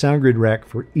Waves SoundGrid rack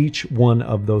for each one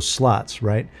of those slots,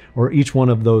 right? Or each one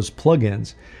of those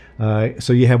plugins.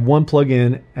 So you have one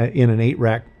plugin in an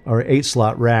 8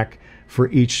 slot rack for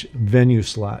each venue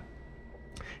slot,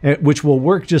 which will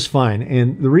work just fine.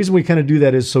 And the reason we kind of do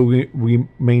that is so we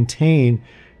maintain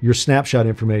your snapshot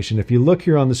information. If you look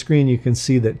here on the screen, you can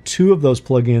see that 2 of those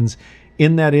plugins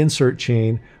in that insert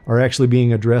chain are actually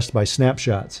being addressed by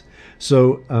snapshots.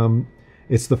 So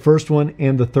it's the first one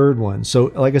and the third one. So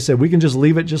like I said, we can just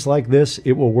leave it just like this.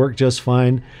 It will work just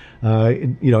fine.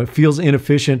 You know, it feels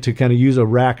inefficient to kind of use a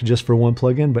rack just for one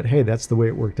plugin, but hey, that's the way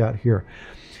it worked out here.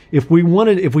 If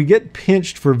we get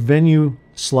pinched for venue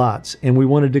slots and we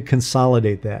wanted to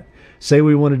consolidate that, say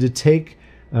we wanted to take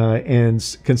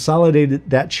and consolidate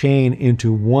that chain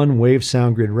into one Waves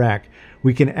SoundGrid rack,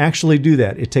 we can actually do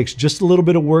that. It takes just a little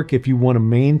bit of work if you want to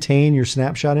maintain your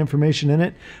snapshot information in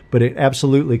it, but it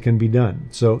absolutely can be done.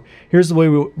 So here's the way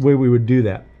we would do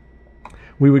that.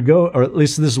 We would go, or at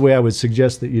least this is the way I would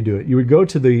suggest that you do it. You would go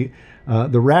to the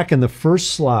rack in the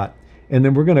first slot, and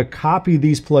then we're going to copy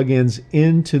these plugins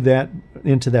into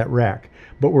that rack.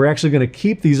 But we're actually going to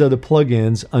keep these other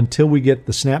plugins until we get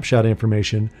the snapshot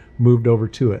information moved over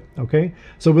to it. Okay,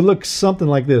 so we look something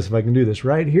like this. If I can do this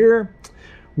right here,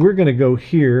 we're going to go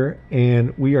here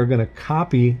and we are going to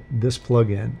copy this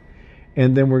plugin,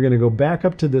 and then we're going to go back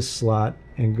up to this slot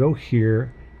and go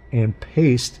here and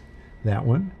paste that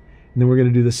one. And then we're going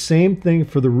to do the same thing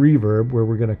for the reverb, where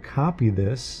we're going to copy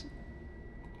this,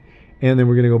 and then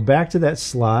we're going to go back to that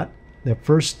slot, that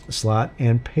first slot,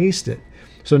 and paste it.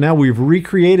 So now we've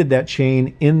recreated that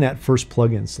chain in that first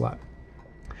plugin slot.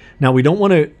 Now we don't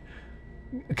want to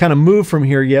kind of move from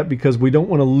here yet because we don't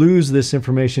want to lose this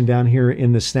information down here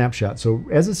in the snapshot. So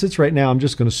as it sits right now, I'm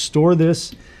just going to store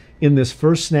this in this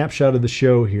first snapshot of the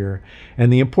show here.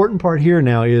 And the important part here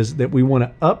now is that we want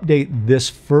to update this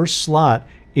first slot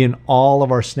in all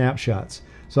of our snapshots.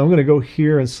 So I'm going to go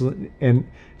here and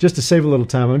just to save a little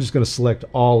time, I'm just going to select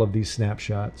all of these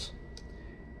snapshots.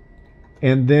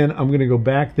 And then I'm going to go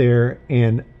back there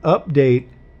and update.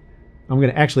 I'm going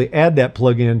to actually add that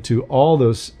plugin to all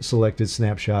those selected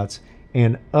snapshots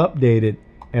and update it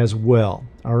as well.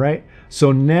 All right.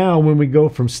 So now when we go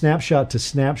from snapshot to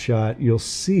snapshot, you'll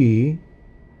see,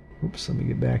 oops, let me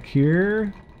get back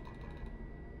here.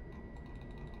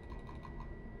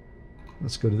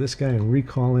 Let's go to this guy and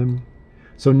recall him.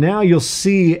 So now you'll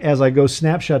see as I go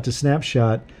snapshot to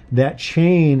snapshot, that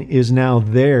chain is now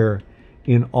there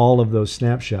in all of those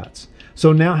snapshots.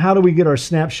 So now how do we get our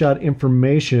snapshot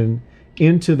information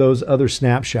into those other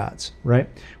snapshots, right?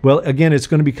 Well, again, it's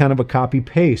going to be kind of a copy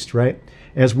paste, right?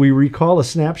 As we recall a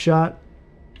snapshot,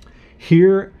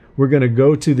 here we're going to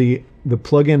go to the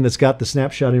plugin that's got the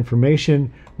snapshot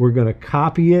information. We're going to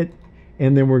copy it,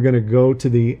 and then we're going to go to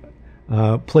the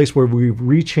place where we've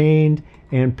rechained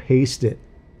and paste it,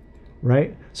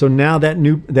 right? So now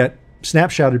that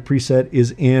snapshotted preset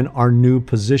is in our new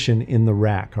position in the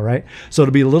rack. All right. So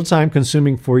it'll be a little time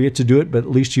consuming for you to do it, but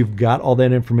at least you've got all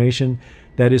that information.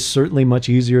 That is certainly much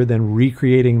easier than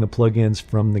recreating the plugins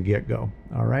from the get-go.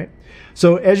 All right.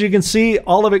 So as you can see,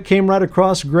 all of it came right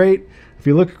across great. If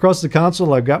you look across the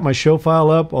console, I've got my show file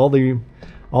up. All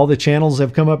the channels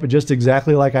have come up just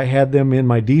exactly like I had them in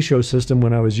my D-Show system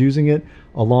when I was using it,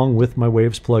 along with my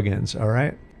Waves plugins. All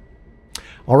right.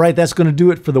 All right, that's going to do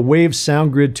it for the Waves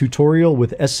SoundGrid tutorial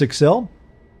with S6L.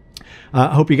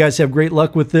 I hope you guys have great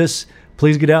luck with this.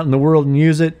 Please get out in the world and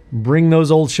use it. Bring those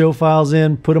old show files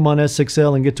in, put them on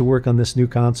S6L, and get to work on this new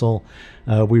console.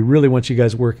 We really want you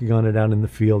guys working on it out in the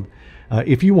field.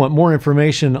 If you want more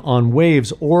information on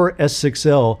Waves or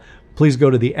S6L, please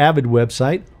go to the Avid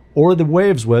website or the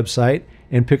Waves website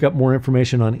and pick up more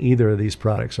information on either of these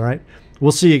products. All right,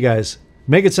 we'll see you guys.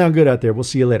 Make it sound good out there. We'll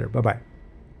see you later. Bye-bye.